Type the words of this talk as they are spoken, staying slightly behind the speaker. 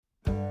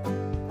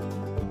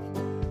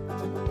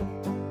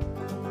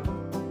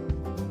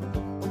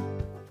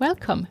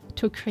Welcome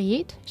to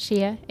Create,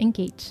 Share,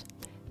 Engage.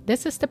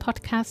 This is the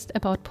podcast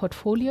about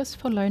portfolios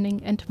for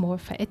learning and more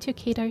for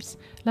educators,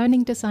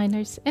 learning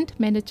designers, and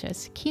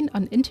managers keen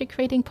on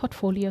integrating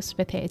portfolios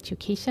with their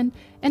education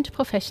and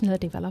professional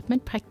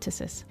development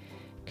practices.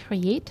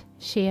 Create,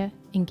 Share,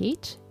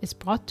 Engage is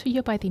brought to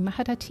you by the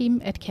Mahara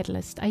team at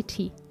Catalyst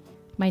IT.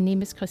 My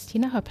name is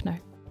Christina Höppner.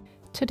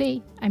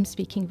 Today, I'm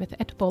speaking with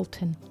Edd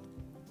Bolton.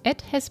 Edd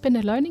has been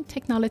a learning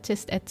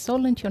technologist at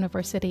Solent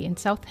University in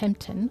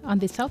Southampton on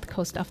the south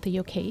coast of the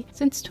UK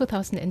since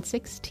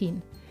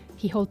 2016.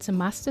 He holds a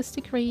master's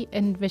degree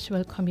in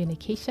visual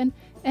communication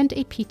and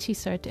a PG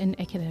cert in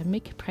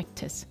academic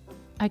practice.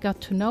 I got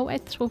to know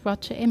Edd through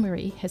Roger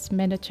Emery, his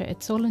manager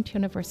at Solent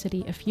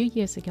University a few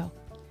years ago.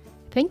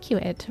 Thank you,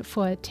 Edd,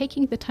 for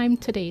taking the time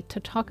today to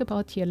talk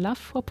about your love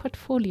for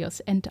portfolios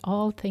and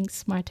all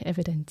things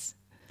SmartEvidence.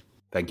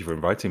 Thank you for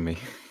inviting me.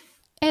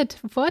 Edd,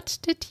 what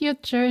did your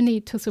journey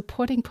to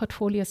supporting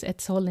portfolios at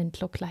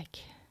Solent look like?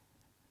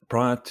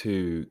 Prior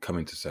to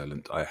coming to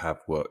Solent, I have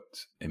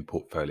worked in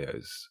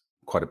portfolios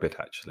quite a bit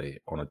actually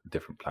on a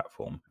different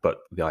platform,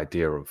 but the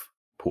idea of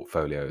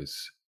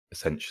portfolios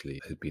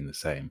essentially had been the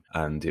same,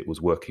 and it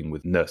was working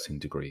with nursing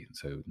degree,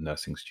 so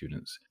nursing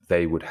students.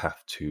 They would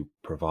have to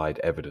provide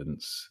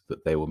evidence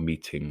that they were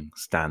meeting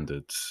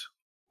standards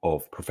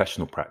of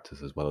professional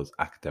practice as well as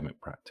academic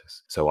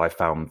practice. So I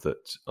found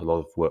that a lot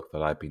of work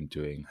that I've been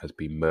doing has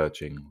been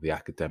merging the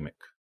academic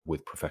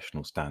with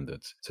professional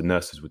standards. So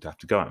nurses would have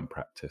to go out and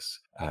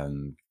practice,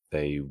 and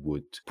they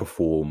would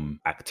perform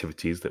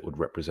activities that would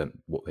represent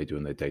what they do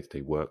in their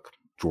day-to-day work,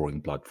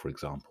 drawing blood, for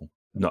example.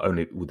 Not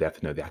only would they have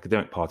to know the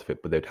academic part of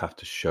it, but they'd have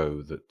to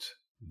show that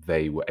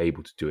they were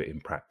able to do it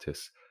in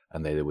practice,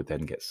 and they would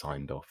then get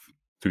signed off.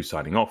 Through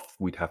signing off,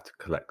 we'd have to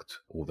collect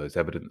all those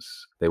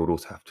evidence. They would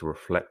also have to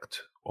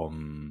reflect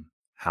on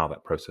how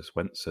that process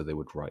went. So they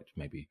would write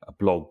maybe a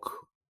blog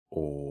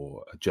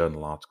or a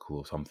journal article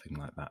or something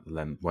like that,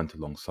 then went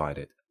alongside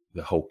it.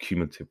 The whole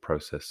cumulative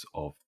process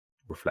of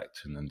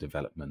reflection and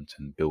development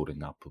and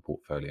building up a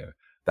portfolio.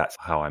 That's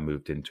how I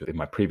moved into it in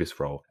my previous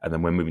role. And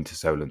then when moving to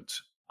Solent,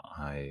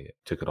 I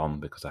took it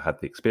on because I had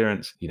the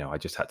experience. I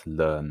just had to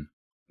learn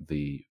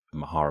the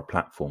Mahara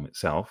platform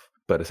itself.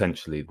 But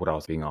essentially, what I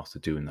was being asked to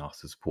do and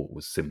asked to support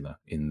was similar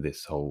in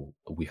this whole,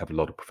 we have a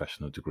lot of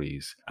professional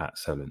degrees at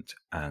Solent,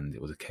 and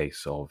it was a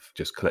case of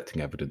just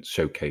collecting evidence,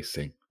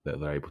 showcasing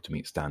that they're able to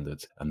meet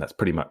standards. And that's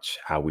pretty much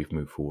how we've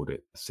moved forward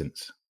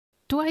since.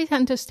 Do I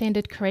understand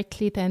it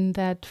correctly then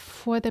that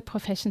for the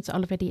professions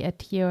already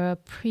at your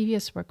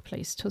previous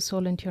workplace to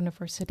Solent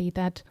University,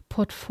 that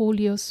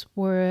portfolios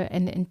were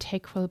an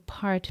integral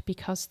part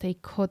because they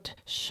could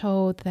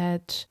show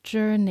that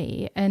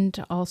journey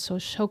and also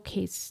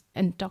showcase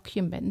and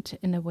document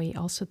in a way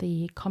also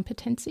the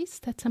competencies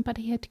that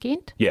somebody had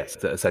gained? Yes,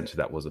 essentially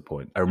that was the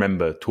point. I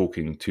remember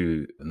talking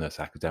to the nurse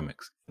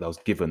academics. I was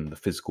given the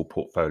physical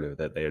portfolio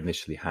that they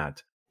initially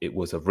had. It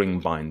was a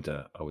ring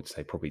binder, I would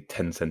say probably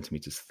 10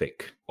 centimeters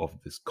thick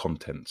of this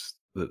contents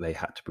that they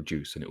had to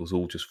produce. And it was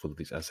all just full of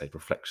these, as I say,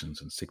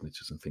 reflections and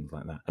signatures and things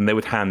like that. And they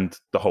would hand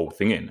the whole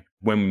thing in.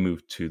 When we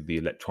moved to the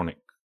electronic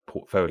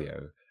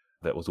portfolio,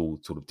 that was all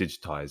sort of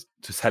digitized.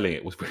 To selling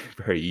it was very,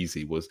 very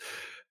easy, was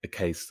a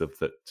case of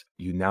that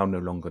you now no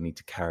longer need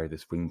to carry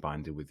this ring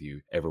binder with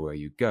you everywhere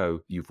you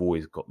go. You've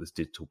always got this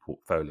digital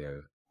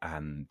portfolio,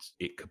 and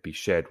it could be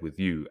shared with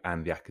you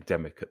and the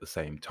academic at the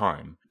same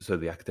time. So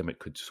the academic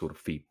could sort of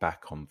feed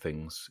back on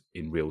things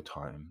in real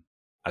time,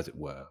 as it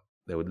were.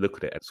 They would look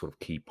at it at sort of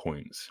key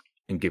points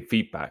and give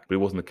feedback, but it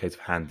wasn't a case of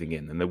handing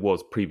in. And there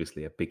was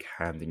previously a big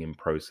handing in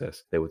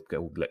process. They would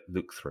go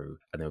look through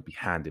and they would be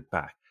handed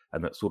back.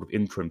 And that sort of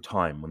interim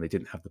time when they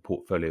didn't have the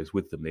portfolios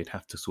with them, they'd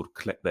have to sort of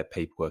collect their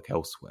paperwork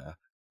elsewhere,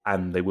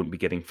 and they wouldn't be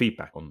getting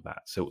feedback on that.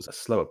 So it was a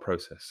slower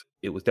process.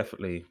 It was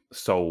definitely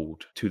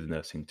sold to the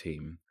nursing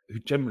team, who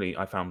generally,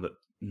 I found that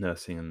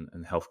nursing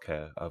and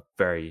healthcare are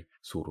very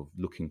sort of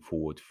looking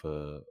forward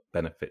for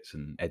benefits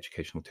and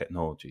educational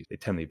technologies. They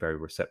tend to be very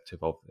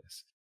receptive of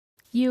this.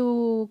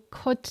 You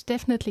could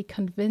definitely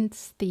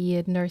convince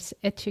the nurse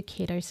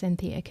educators and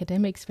the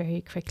academics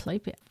very quickly.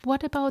 But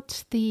what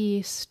about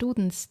the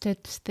students?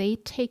 Did they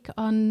take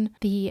on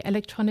the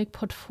electronic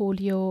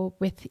portfolio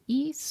with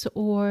ease,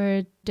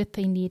 or did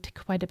they need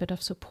quite a bit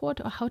of support?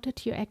 Or how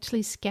did you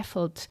actually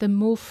scaffold the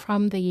move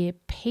from the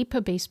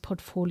paper-based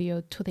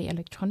portfolio to the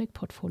electronic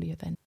portfolio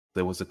then?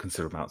 There was a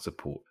considerable amount of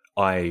support.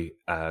 I,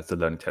 as a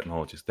learning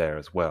technologist there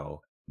as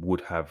well,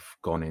 would have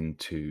gone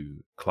into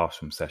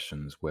classroom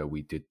sessions where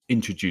we did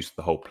introduce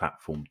the whole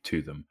platform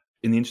to them.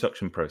 In the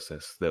introduction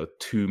process, there were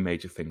two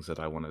major things that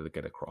I wanted to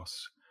get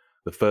across.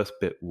 The first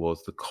bit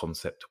was the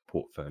concept of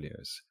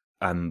portfolios.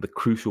 And the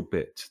crucial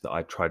bit that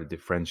I try to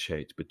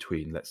differentiate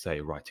between, let's say,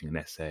 writing an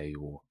essay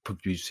or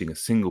producing a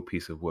single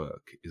piece of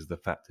work is the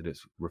fact that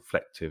it's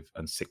reflective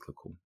and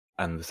cyclical.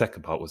 And the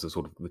second part was the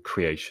sort of the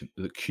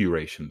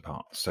curation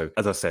part. So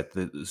as I said,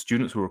 the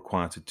students were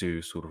required to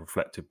do sort of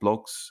reflective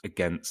blogs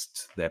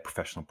against their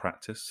professional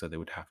practice. So they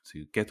would have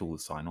to get all the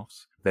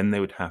sign-offs. Then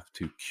they would have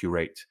to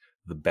curate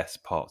the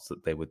best parts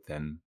that they would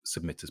then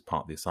submit as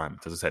part of the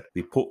assignment. As I said,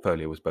 the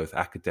portfolio was both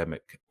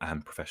academic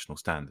and professional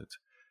standard.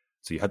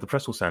 So you had the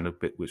professional standard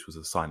bit, which was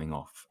the signing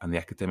off, and the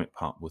academic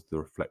part was the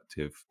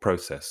reflective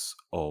process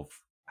of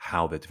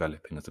how they're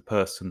developing as a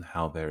person,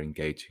 how they're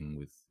engaging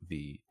with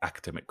the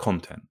academic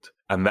content.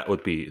 And that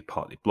would be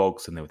partly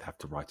blogs, and they would have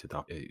to write it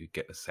up. You'd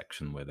get a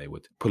section where they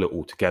would pull it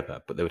all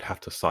together, but they would have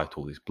to cite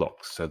all these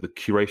blogs. So the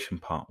curation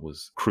part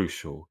was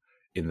crucial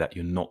in that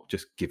you're not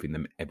just giving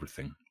them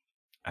everything,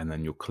 and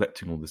then you're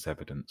collecting all this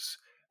evidence,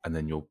 and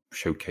then you're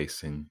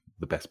showcasing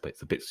the best bits,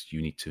 the bits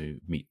you need to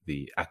meet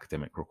the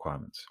academic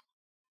requirements.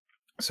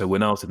 So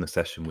when I was in the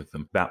session with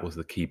them, that was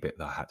the key bit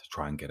that I had to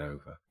try and get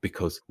over,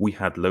 because we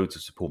had loads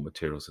of support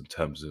materials in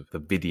terms of the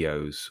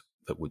videos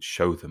that would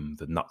show them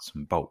the nuts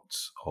and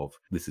bolts of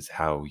this is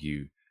how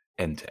you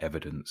enter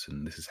evidence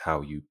and this is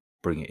how you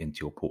bring it into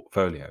your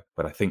portfolio.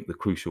 But I think the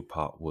crucial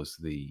part was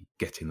the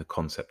getting the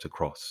concept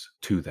across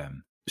to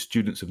them.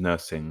 Students of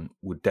nursing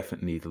would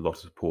definitely need a lot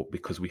of support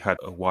because we had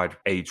a wide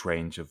age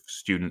range of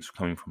students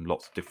coming from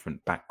lots of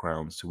different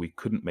backgrounds. So we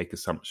couldn't make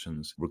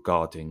assumptions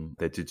regarding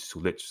their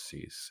digital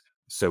literacies.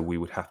 So we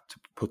would have to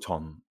put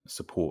on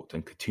support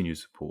and continue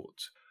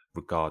support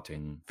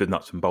regarding the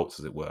nuts and bolts,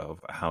 as it were,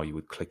 of how you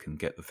would click and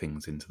get the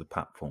things into the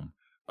platform.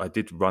 I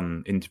did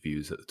run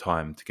interviews at the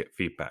time to get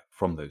feedback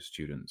from those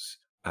students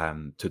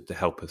and to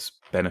help us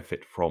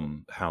benefit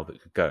from how that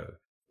could go.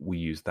 We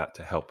used that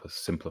to help us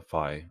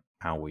simplify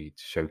how we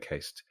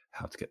showcased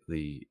how to get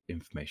the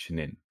information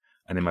in.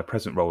 And in my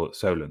present role at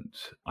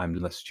Solent, I'm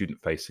less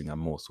student-facing. I'm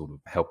more sort of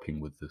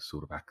helping with the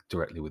sort of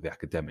directly with the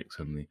academics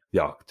and the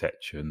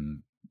architecture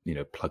and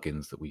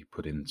plugins that we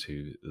put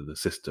into the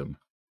system.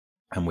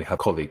 And we have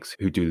colleagues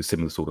who do the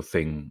similar sort of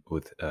thing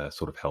with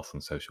sort of health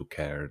and social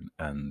care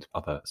and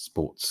other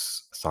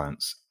sports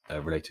science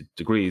related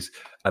degrees,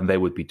 and they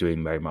would be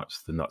doing very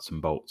much the nuts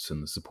and bolts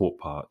and the support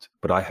part.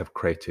 But I have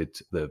created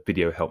the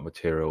video help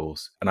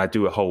materials, and I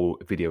do a whole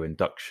video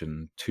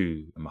induction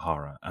to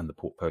Mahara and the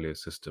portfolio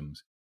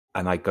systems.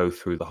 And I go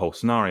through the whole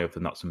scenario of the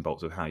nuts and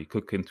bolts of how you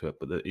click into it,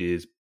 but it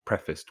is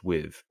prefaced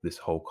with this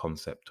whole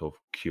concept of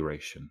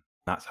curation.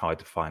 That's how I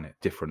define it,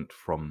 different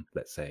from,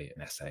 let's say,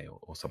 an essay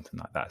or something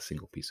like that, a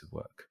single piece of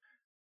work.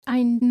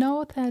 I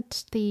know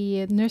that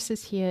the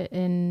nurses here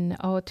in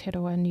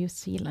Aotearoa, New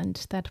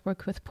Zealand, that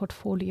work with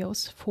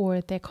portfolios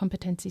for their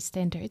competency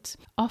standards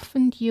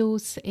often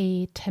use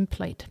a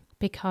template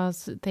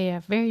because they are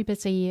very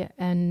busy,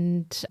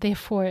 and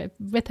therefore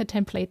with a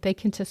template they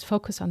can just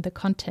focus on the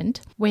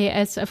content.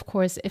 Whereas, of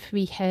course, if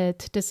we had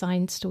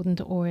design student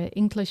or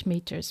English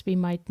majors, we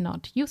might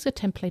not use a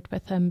template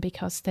with them,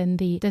 because then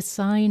the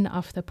design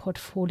of the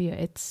portfolio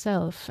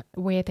itself,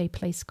 where they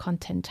place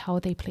content, how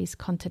they place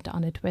content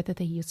on it, whether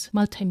they use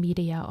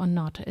multimedia or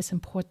not, is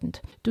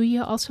important. Do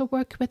you also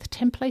work with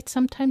templates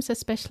sometimes,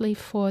 especially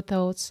for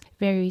those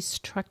very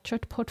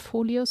structured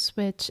portfolios,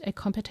 which a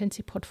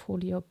competency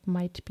portfolio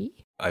might be?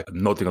 I'm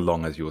nodding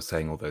along as you were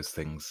saying all those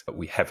things.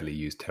 We heavily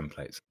use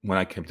templates. When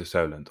I came to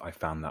Solent, I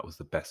found that was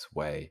the best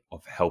way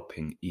of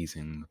helping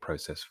easing the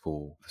process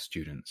for the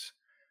students.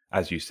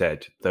 As you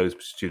said, those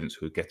students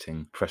who are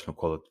getting professional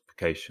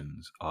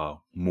qualifications are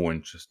more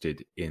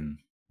interested in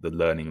the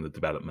learning and the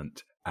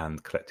development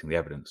and collecting the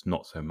evidence,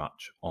 not so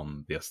much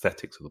on the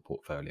aesthetics of the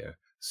portfolio.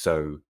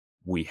 So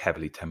we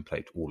heavily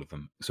template all of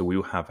them. So we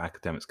will have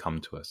academics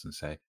come to us and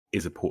say,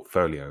 is a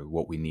portfolio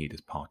what we need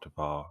as part of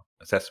our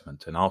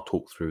assessment? And I'll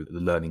talk through the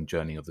learning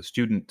journey of the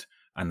student,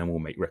 and then we'll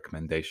make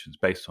recommendations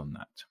based on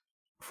that.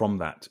 From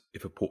that,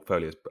 if a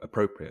portfolio is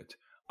appropriate,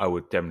 I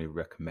would definitely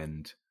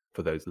recommend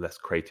for those less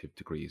creative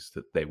degrees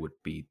that they would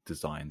be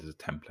designed as a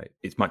template.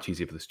 It's much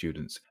easier for the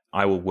students.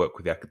 I will work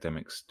with the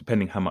academics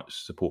depending how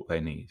much support they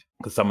need,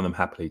 because some of them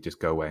happily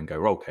just go away and go,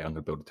 okay, I'm going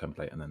to build a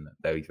template, and then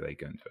they go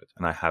into it.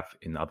 And I have,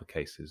 in other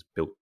cases,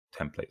 built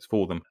templates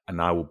for them,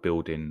 and I will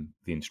build in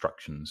the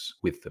instructions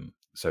with them.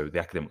 So the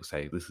academic will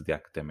say, this is the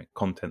academic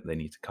content they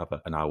need to cover,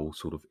 and I will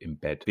sort of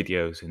embed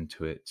videos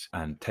into it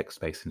and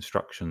text-based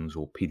instructions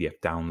or PDF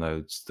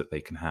downloads that they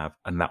can have,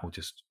 and that will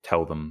just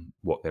tell them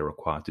what they're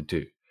required to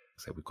do.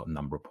 So we've got a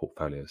number of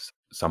portfolios.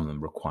 Some of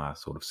them require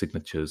sort of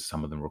signatures,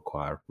 some of them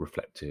require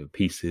reflective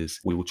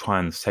pieces. We will try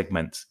and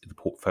segment the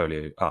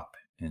portfolio up.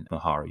 In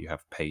Mahara, you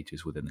have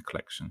pages within the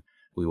collection.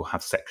 We will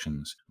have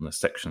sections, and the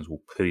sections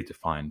will clearly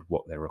define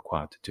what they're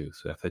required to do.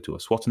 So if they do a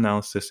SWOT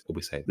analysis,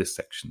 we say this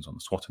section's on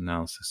the SWOT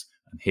analysis,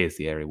 and here's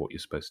the area what you're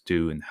supposed to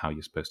do and how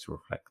you're supposed to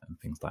reflect and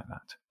things like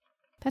that.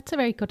 That's a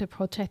very good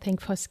approach, I think,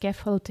 for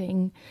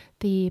scaffolding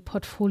the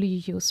portfolio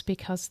use,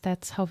 because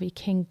that's how we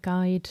can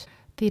guide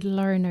the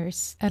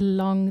learners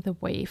along the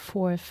way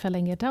for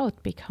filling it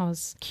out,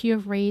 because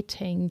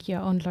curating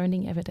your own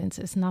learning evidence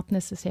is not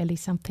necessarily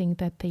something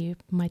that they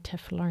might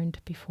have learned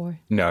before.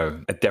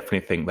 No, I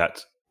definitely think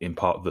that in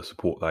part of the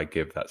support that I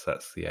give,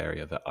 that's the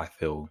area that I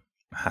feel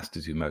has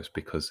to do most,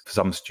 because for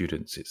some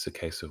students, it's a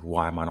case of,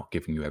 why am I not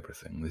giving you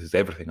everything? This is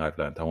everything I've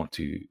learned. I want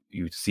you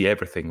to see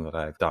everything that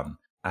I've done.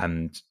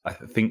 And I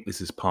think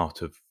this is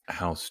part of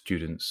how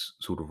students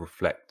sort of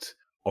reflect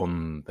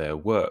on their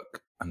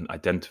work and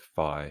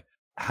identify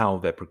how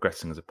they're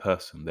progressing as a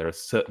person. There are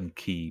certain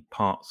key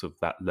parts of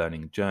that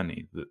learning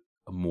journey that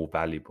are more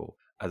valuable.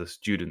 As a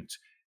student,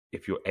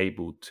 if you're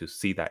able to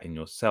see that in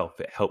yourself,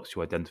 it helps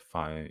you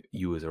identify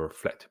you as a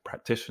reflective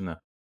practitioner.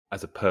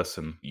 As a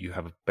person, you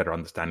have a better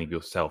understanding of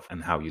yourself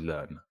and how you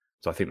learn.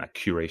 So I think that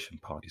curation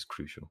part is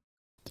crucial.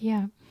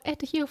 Yeah.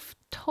 Ed, you've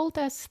told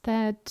us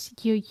that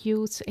you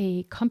use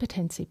a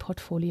competency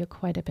portfolio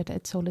quite a bit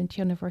at Solent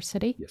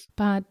University, Yes.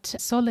 but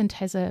Solent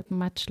has a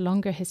much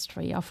longer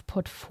history of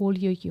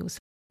portfolio use.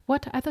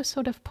 What other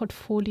sort of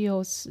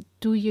portfolios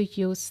do you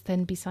use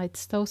then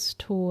besides those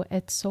two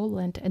at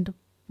Solent, and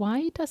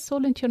why does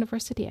Solent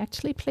University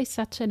actually place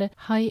such a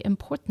high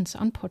importance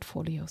on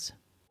portfolios?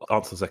 I'll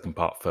answer the second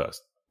part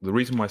first. The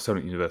reason why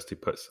Solent University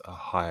puts a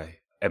high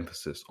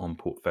emphasis on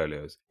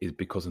portfolios is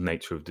because of the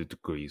nature of the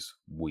degrees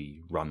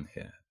we run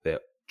here. They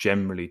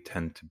generally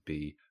tend to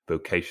be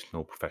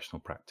vocational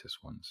professional practice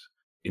ones.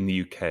 In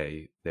the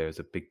UK, there's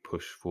a big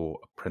push for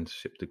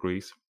apprenticeship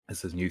degrees.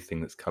 This is a new thing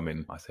that's come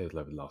in, I say,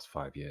 over the last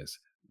 5 years,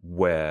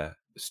 where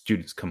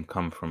students can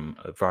come from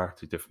a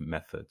variety of different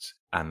methods,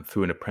 and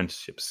through an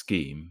apprenticeship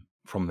scheme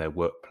from their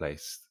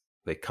workplace,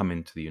 they come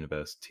into the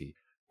university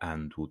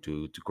and will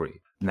do a degree.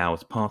 Now,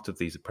 as part of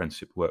these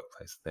apprenticeship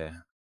workplace,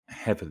 they're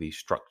heavily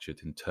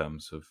structured in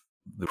terms of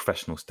the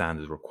professional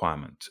standards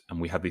requirement. And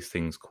we have these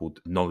things called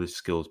knowledge,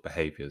 skills,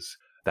 behaviours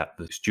that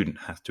the student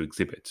has to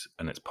exhibit.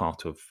 And it's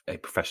part of a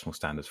professional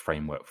standards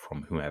framework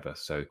from whoever.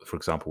 So, for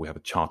example, we have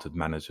a chartered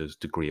manager's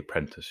degree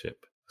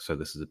apprenticeship. So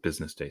this is a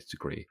business data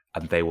degree,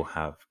 and they will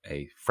have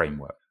a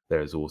framework.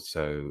 There is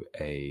also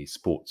a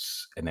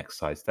sports and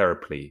exercise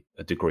therapy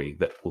degree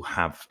that will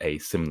have a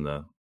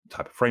similar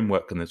type of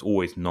framework, and there's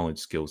always knowledge,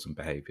 skills, and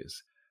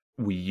behaviors.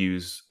 We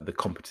use the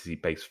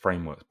competency-based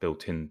frameworks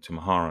built into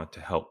Mahara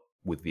to help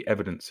with the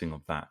evidencing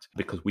of that,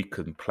 because we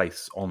can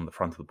place on the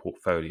front of the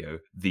portfolio,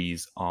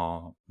 these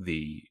are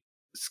the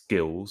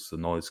skills, the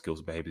knowledge, skills,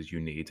 and behaviors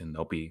you need, and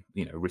they'll be,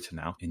 written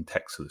out in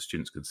text so the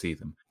students can see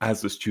them.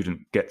 As the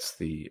student gets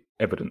the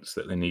evidence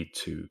that they need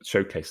to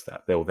showcase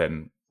that, they'll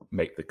then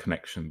make the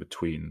connection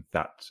between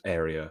that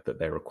area that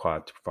they're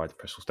required to provide the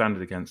professional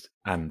standard against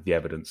and the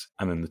evidence,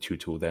 and then the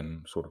tutor will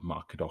then sort of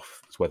mark it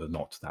off as whether or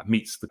not that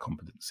meets the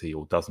competency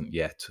or doesn't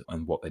yet,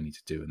 and what they need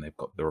to do, and they've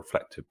got the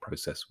reflective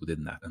process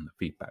within that and the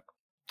feedback.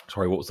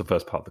 Sorry, what was the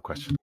first part of the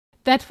question?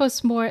 That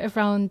was more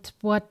around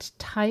what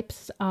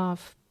types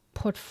of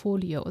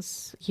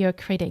portfolios you're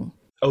creating.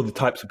 Oh, the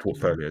types of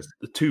portfolios.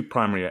 The two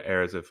primary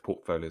areas of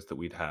portfolios that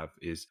we'd have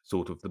is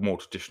sort of the more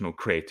traditional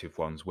creative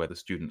ones where the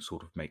student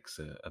sort of makes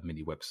a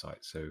mini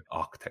website. So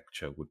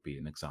architecture would be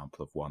an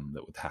example of one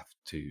that would have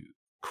to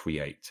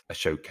create a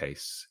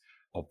showcase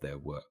of their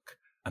work,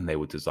 and they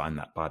would design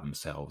that by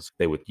themselves.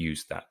 They would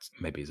use that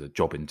maybe as a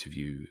job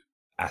interview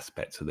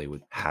aspect, so they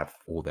would have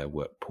all their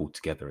work pulled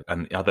together.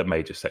 And the other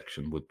major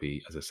section would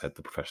be, as I said,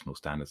 the professional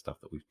standard stuff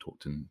that we've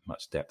talked in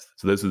much depth.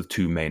 So those are the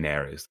two main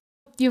areas.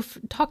 You've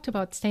talked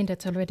about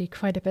standards already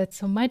quite a bit,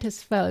 so might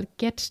as well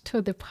get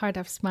to the part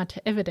of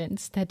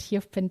SmartEvidence that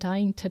you've been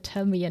dying to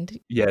tell me and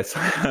yes,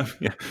 I have.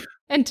 Yeah.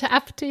 And to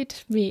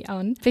update me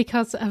on,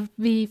 because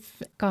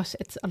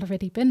it's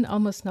already been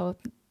almost now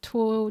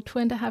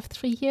 2.5,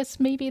 3 years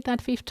maybe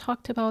that we've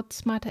talked about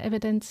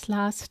SmartEvidence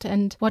last,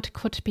 and what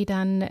could be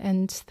done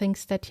and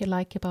things that you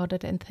like about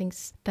it and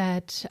things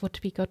that would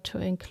be good to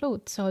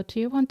include. So do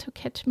you want to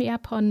catch me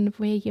up on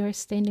where you're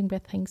standing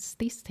with things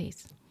these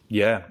days?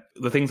 Yeah,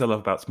 the things I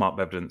love about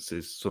SmartEvidence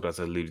is, sort of as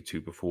I alluded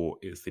to before,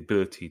 is the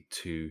ability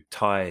to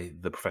tie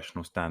the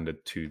professional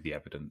standard to the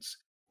evidence.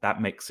 That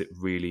makes it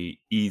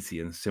really easy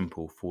and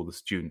simple for the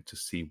student to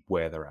see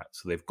where they're at.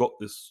 So they've got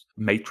this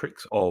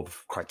matrix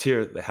of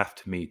criteria that they have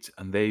to meet,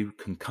 and they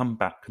can come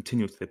back,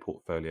 continue to their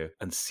portfolio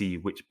and see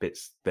which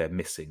bits they're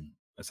missing,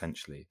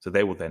 essentially. So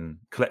they will then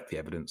collect the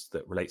evidence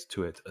that relates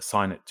to it,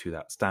 assign it to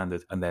that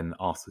standard, and then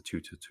ask the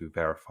tutor to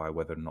verify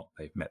whether or not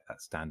they've met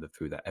that standard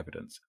through that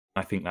evidence.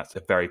 I think that's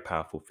a very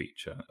powerful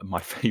feature, my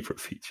favorite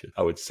feature,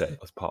 I would say,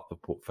 as part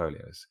of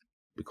portfolios.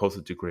 Because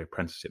the degree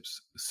apprenticeships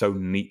so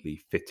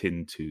neatly fit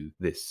into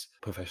this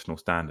professional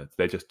standard,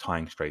 they're just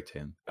tying straight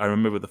in. I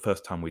remember the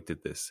first time we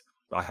did this,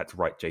 I had to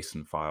write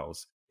JSON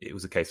files. It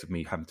was a case of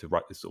me having to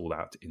write this all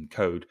out in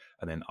code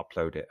and then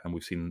upload it. And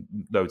we've seen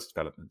loads of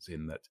developments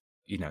in that.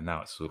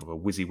 Now it's sort of a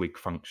WYSIWYG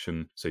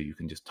function, so you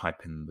can just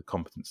type in the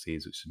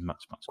competencies, which is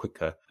much, much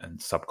quicker,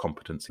 and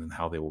sub-competency and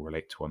how they all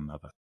relate to one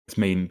another. It's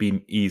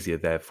been easier,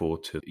 therefore,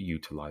 to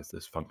utilize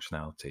this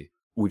functionality.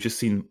 We've just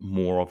seen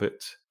more of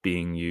it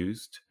being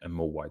used and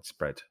more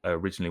widespread.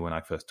 Originally, when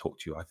I first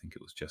talked to you, I think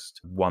it was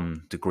just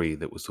one degree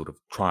that was sort of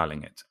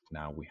trialing it.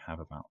 Now we have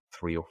about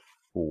 3 or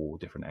 4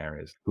 different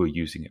areas who are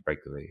using it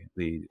regularly.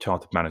 The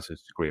Chartered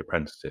Manager's Degree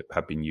Apprenticeship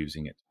have been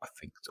using it, I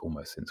think, it's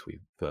almost since we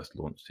first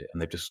launched it. And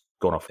they've just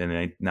gone off and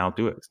they now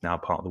do it. It's now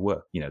part of the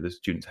work. The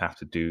students have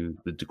to do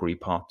the degree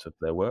part of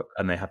their work,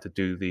 and they have to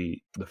do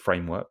the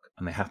framework,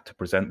 and they have to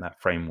present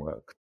that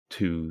framework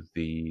to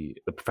the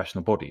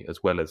professional body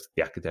as well as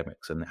the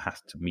academics, and it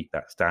has to meet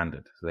that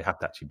standard. So they have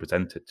to actually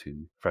present it to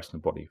the professional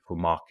body for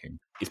marking.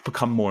 It's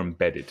become more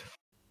embedded.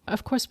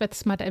 Of course, with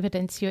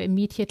SmartEvidence, you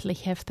immediately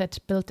have that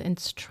built-in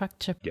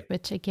structure,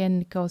 which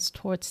again goes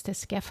towards the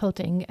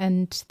scaffolding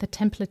and the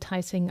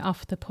templatizing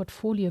of the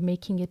portfolio,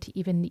 making it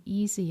even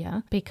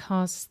easier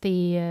because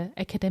the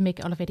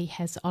academic already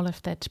has all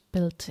of that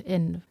built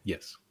in.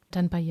 Yes.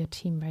 Done by your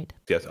team, right?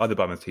 Yes, either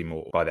by my team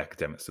or by the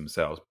academics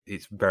themselves.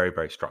 It's very,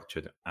 very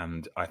structured.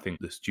 And I think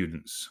the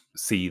students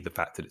see the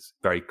fact that it's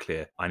very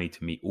clear, I need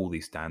to meet all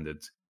these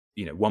standards.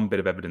 One bit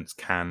of evidence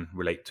can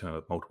relate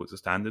to multiple bits of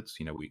standards.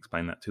 We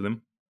explain that to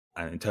them.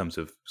 And in terms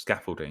of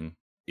scaffolding,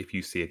 if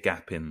you see a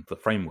gap in the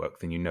framework,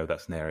 then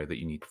that's an area that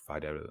you need to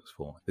provide evidence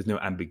for. There's no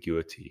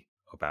ambiguity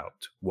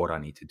about what I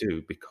need to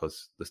do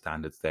because the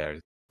standard's there.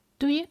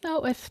 Do you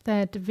know if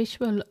that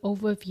visual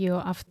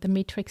overview of the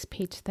matrix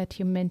page that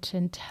you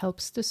mentioned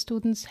helps the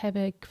students have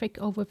a quick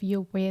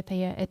overview where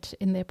they are at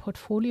in their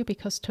portfolio?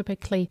 Because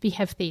typically we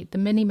have the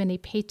many, many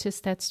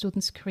pages that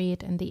students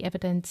create and the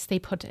evidence they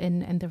put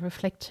in and the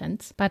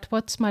reflections. But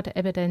what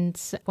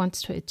SmartEvidence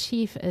wants to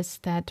achieve is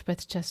that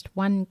with just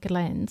one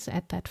glance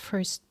at that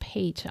first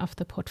page of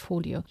the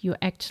portfolio, you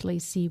actually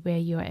see where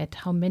you're at,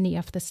 how many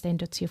of the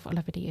standards you've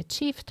already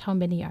achieved, how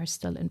many are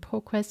still in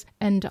progress,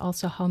 and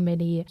also how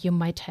many you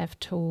might have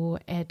to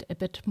add a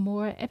bit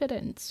more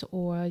evidence,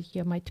 or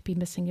you might be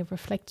missing a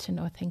reflection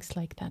or things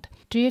like that.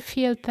 Do you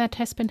feel that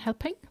has been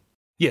helping?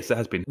 Yes, it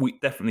has been. We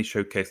definitely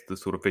showcased the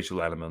sort of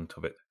visual element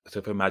of it. So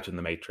if you imagine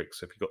the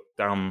matrix, if you got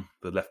down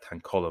the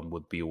left-hand column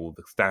would be all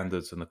the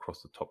standards, and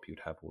across the top you'd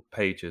have all the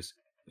pages.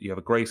 You have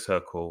a grey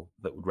circle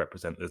that would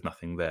represent there's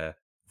nothing there.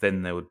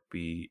 Then there would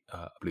be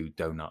a blue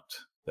donut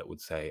that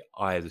would say,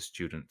 I as a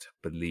student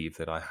believe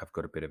that I have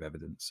got a bit of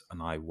evidence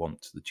and I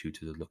want the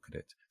tutor to look at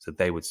it. So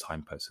they would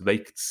signpost. So they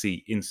could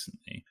see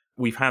instantly.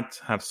 We've had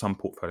to have some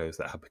portfolios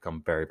that have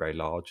become very, very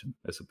large and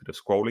there's a bit of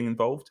scrolling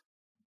involved.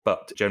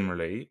 But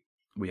generally,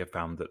 we have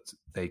found that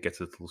they get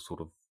a little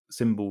sort of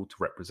symbol to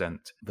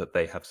represent that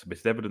they have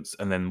submitted evidence.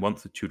 And then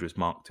once the tutor has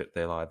marked it,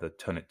 they'll either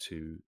turn it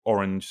to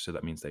orange, so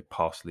that means they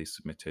partially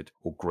submitted,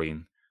 or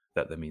green,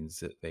 that means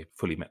that they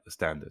fully met the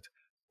standard.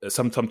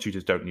 Some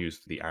tutors don't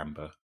use the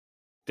amber.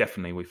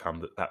 Definitely, we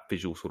found that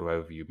visual sort of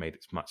overview made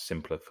it much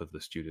simpler for the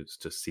students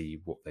to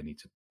see what they need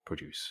to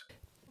produce.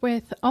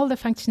 With all the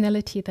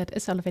functionality that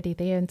is already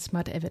there in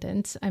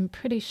SmartEvidence, I'm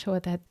pretty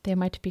sure that there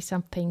might be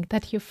something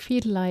that you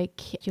feel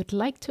like you'd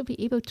like to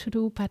be able to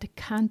do, but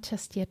can't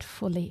just yet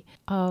fully,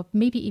 or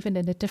maybe even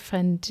in a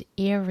different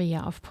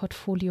area of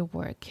portfolio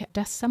work.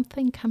 Does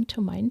something come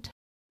to mind?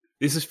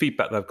 This is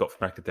feedback that I've got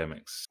from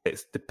academics.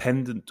 It's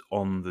dependent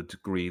on the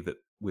degree that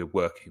we're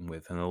working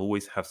with, and they'll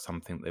always have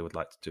something they would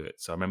like to do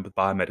it. So I remember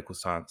biomedical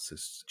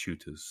sciences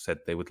tutors said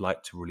they would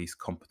like to release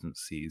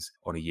competencies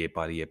on a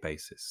year-by-year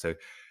basis. So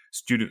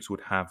students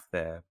would have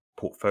their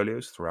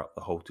portfolios throughout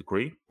the whole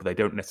degree, but they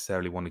don't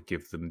necessarily want to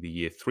give them the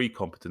year 3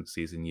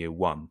 competencies in year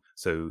 1.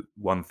 So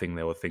one thing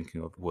they were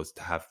thinking of was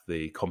to have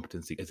the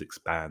competencies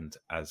expand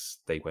as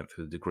they went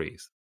through the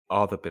degrees.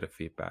 Other bit of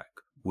feedback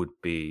would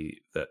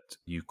be that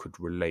you could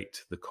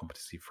relate the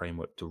competency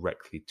framework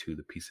directly to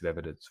the piece of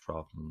evidence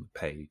rather than the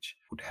page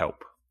would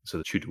help. So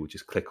the tutor would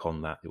just click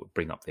on that, it would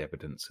bring up the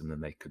evidence, and then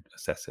they could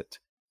assess it.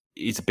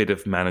 It's a bit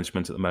of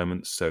management at the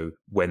moment. So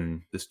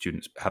when the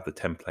students have the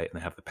template and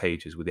they have the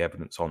pages with the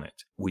evidence on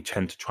it, we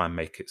tend to try and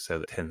make it so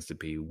that it tends to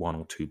be 1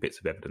 or 2 bits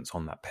of evidence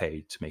on that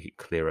page to make it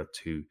clearer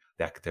to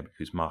the academic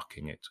who's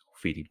marking it or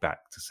feeding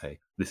back to say,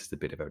 this is the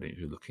bit of evidence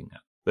you're looking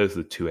at. Those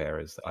are the 2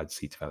 areas that I'd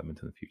see development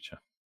in the future.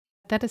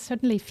 That is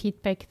certainly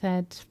feedback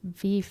that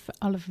we've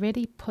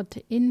already put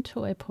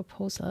into a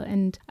proposal,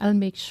 and I'll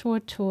make sure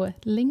to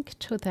link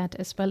to that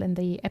as well in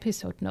the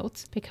episode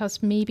notes,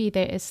 because maybe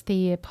there is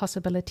the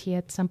possibility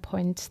at some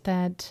point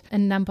that a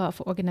number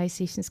of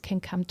organizations can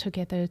come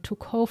together to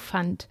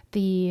co-fund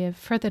the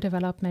further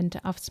development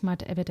of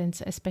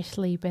SmartEvidence,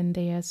 especially when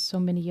there are so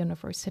many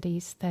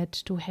universities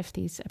that do have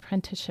these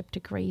apprenticeship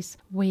degrees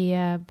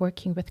where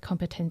working with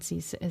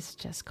competencies is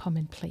just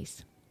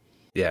commonplace.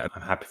 Yeah,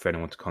 I'm happy for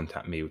anyone to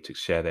contact me or to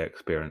share their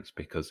experience,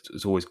 because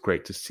it's always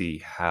great to see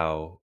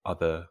how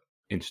other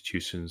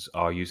institutions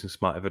are using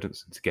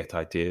SmartEvidence and to get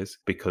ideas,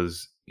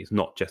 because it's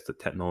not just the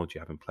technology you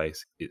have in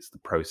place, it's the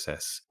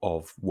process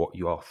of what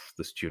you ask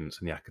the students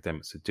and the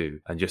academics to do.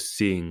 And just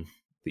seeing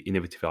the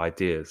innovative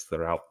ideas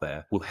that are out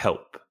there will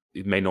help.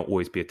 It may not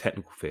always be a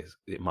technical fix.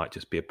 It might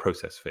just be a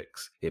process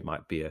fix. It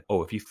might be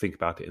if you think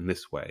about it in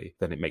this way,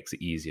 then it makes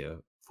it easier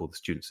for the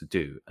students to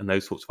do. And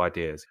those sorts of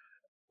ideas.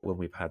 When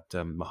we've had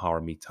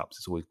Mahara meetups,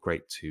 it's always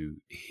great to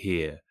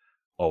hear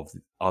of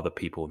other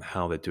people and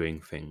how they're doing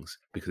things,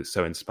 because it's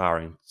so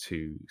inspiring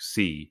to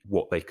see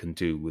what they can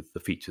do with the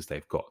features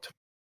they've got.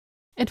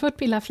 It would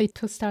be lovely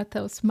to start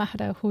those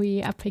Mahara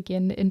Hui up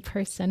again in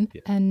person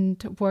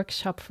and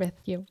workshop with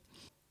you.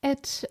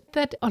 Edd,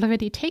 that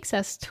already takes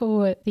us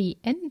to the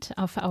end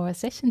of our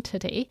session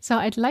today. So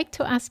I'd like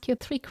to ask you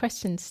 3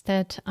 questions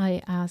that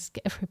I ask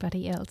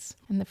everybody else.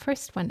 And the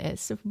first one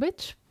is,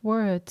 which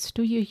words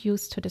do you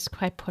use to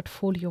describe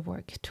portfolio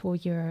work to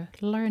your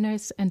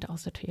learners and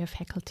also to your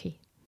faculty?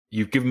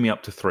 You've given me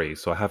up to 3,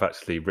 so I have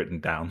actually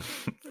written down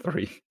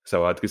 3.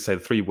 So I'd say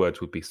the 3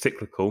 words would be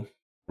cyclical,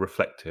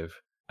 reflective,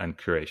 and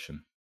curation.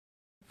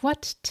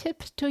 What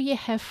tip do you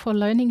have for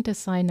learning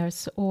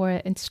designers or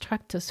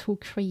instructors who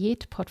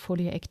create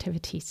portfolio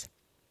activities?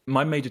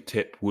 My major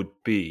tip would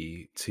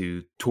be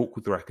to talk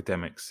with their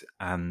academics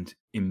and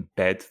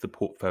embed the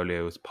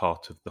portfolio as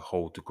part of the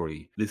whole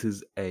degree. This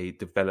is a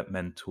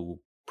developmental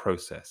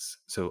process.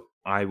 So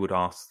I would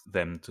ask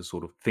them to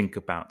sort of think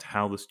about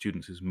how the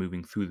student is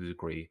moving through the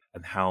degree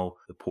and how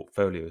the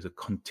portfolio is a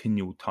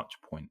continual touch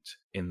point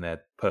in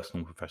their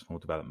personal and professional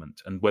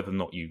development. And whether or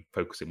not you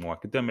focus it more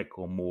academic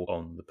or more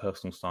on the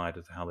personal side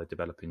as to how they're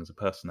developing as a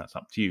person, that's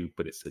up to you.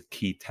 But it's a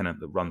key tenet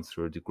that runs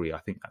through a degree. I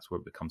think that's where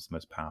it becomes the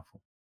most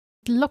powerful.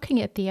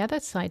 Looking at the other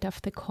side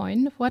of the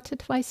coin, what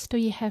advice do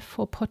you have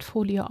for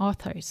portfolio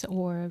authors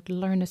or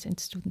learners and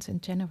students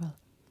in general?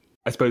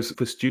 I suppose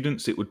for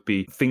students, it would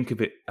be think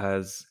of it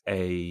as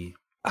a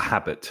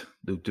habit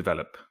that will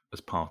develop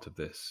as part of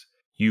this.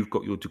 You've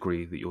got your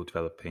degree that you're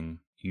developing.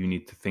 You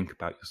need to think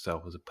about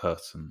yourself as a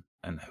person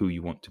and who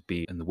you want to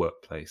be in the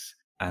workplace,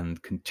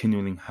 and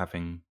continually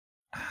having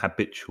a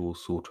habitual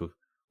sort of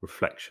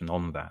reflection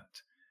on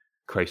that.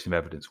 Creation of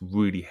evidence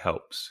really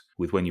helps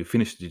with when you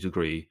finish the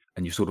degree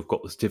and you've sort of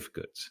got the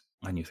certificate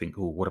and you think,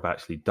 oh, what have I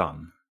actually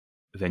done?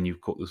 Then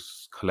you've got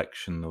this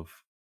collection of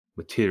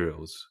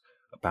materials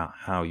about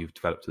how you've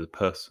developed as a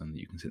person that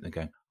you can sit there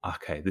going,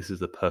 okay, this is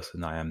the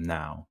person I am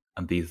now.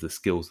 And these are the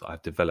skills that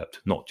I've developed,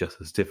 not just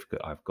the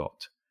certificate I've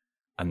got.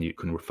 And you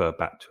can refer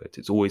back to it.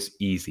 It's always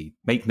easy.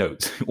 Make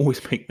notes.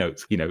 Always make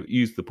notes.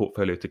 Use the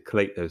portfolio to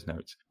collate those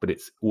notes. But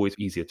it's always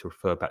easier to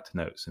refer back to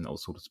notes, and it'll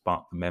sort of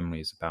spark the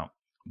memories about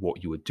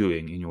what you were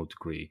doing in your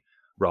degree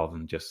rather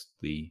than just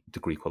the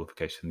degree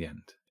qualification in the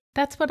end.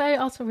 That's what I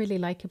also really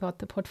like about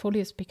the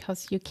portfolios,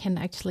 because you can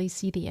actually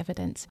see the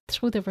evidence.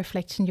 Through the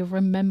reflection, you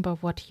remember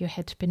what you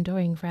had been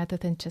doing rather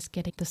than just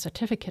getting the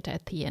certificate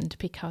at the end,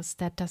 because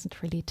that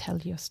doesn't really tell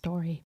your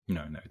story.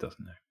 No, it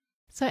doesn't. No.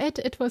 So Ed,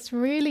 it was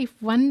really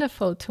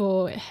wonderful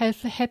to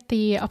have had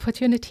the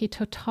opportunity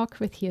to talk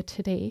with you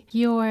today.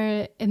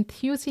 Your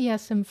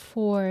enthusiasm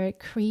for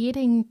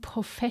creating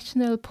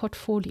professional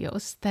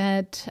portfolios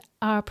that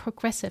are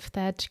progressive,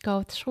 that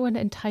go through an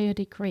entire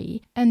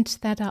degree, and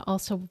that are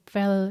also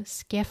well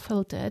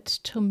scaffolded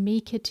to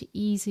make it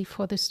easy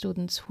for the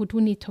students who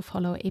do need to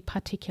follow a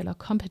particular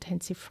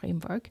competency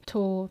framework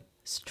to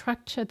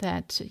structure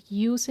that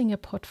using a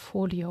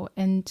portfolio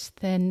and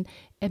then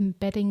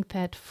embedding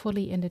that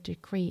fully in a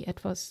degree.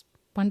 It was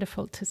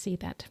wonderful to see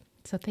that.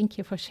 So thank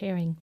you for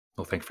sharing.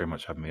 Well, thank you very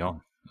much for having me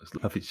on. It was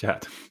a lovely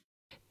chat.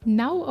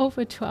 Now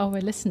over to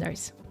our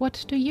listeners.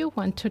 What do you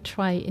want to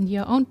try in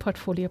your own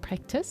portfolio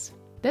practice?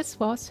 This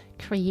was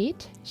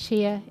Create,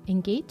 Share,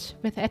 Engage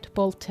with Edd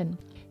Bolton.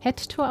 Head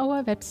to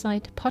our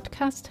website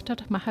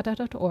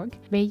podcast.mahara.org,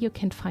 where you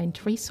can find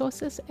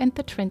resources and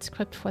the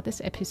transcript for this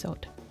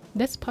episode.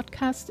 This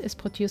podcast is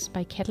produced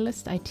by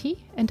Catalyst IT,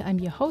 and I'm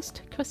your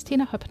host,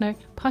 Christina Höppner,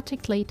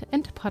 project lead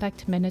and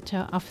product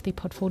manager of the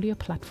portfolio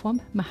platform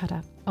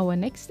Mahara. Our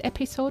next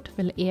episode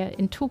will air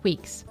in 2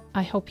 weeks.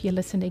 I hope you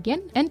listen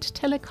again and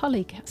tell a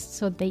colleague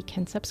so they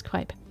can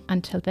subscribe.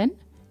 Until then,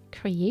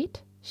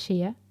 create,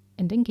 share,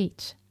 and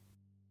engage.